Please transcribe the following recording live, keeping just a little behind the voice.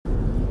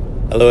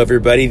Hello,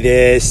 everybody.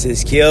 This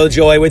is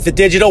Killjoy with the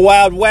Digital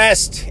Wild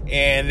West,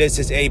 and this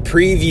is a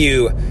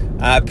preview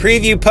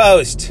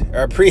post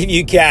or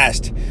preview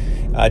cast.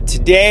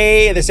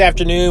 This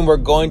afternoon, we're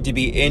going to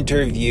be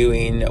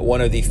interviewing one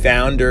of the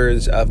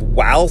founders of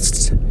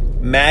Wowst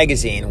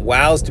Magazine.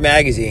 Wowst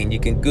Magazine. You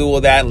can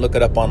Google that and look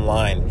it up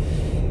online.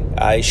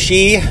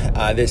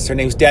 Her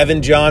name's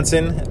Devin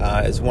Johnson,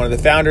 is one of the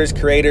founders,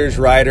 creators,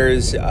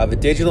 writers of a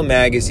digital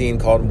magazine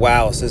called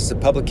Wowst. This is a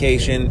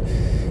publication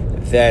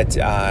that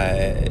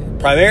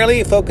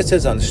primarily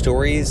focuses on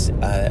stories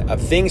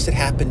of things that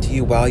happen to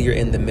you while you're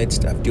in the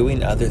midst of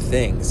doing other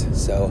things.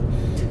 So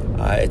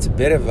it's a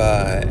bit of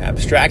an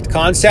abstract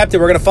concept,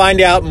 and we're going to find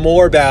out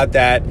more about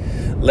that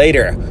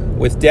later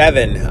with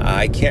Devin.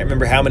 I can't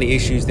remember how many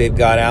issues they've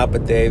got out,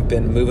 but they've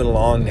been moving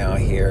along now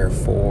here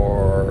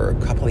for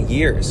a couple of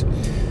years.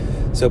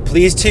 So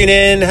please tune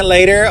in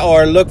later,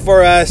 or look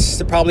for us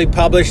to probably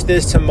publish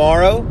this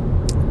tomorrow.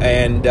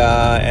 And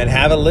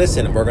have a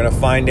listen. We're going to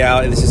find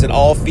out. This is an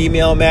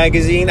all-female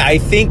magazine. I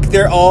think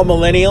they're all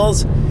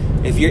millennials,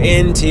 if you're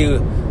into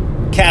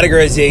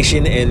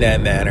categorization in that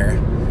manner.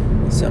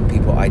 Some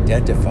people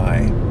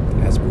identify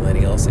as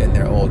millennials in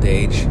their old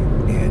age,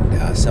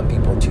 and some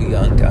people are too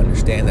young to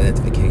understand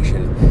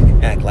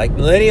identification act like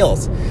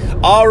millennials.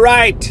 All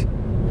right.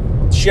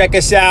 Check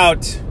us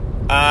out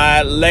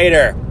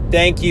later.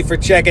 Thank you for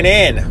checking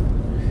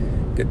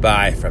in.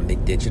 Goodbye from the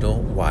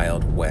Digital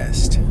Wild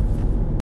West.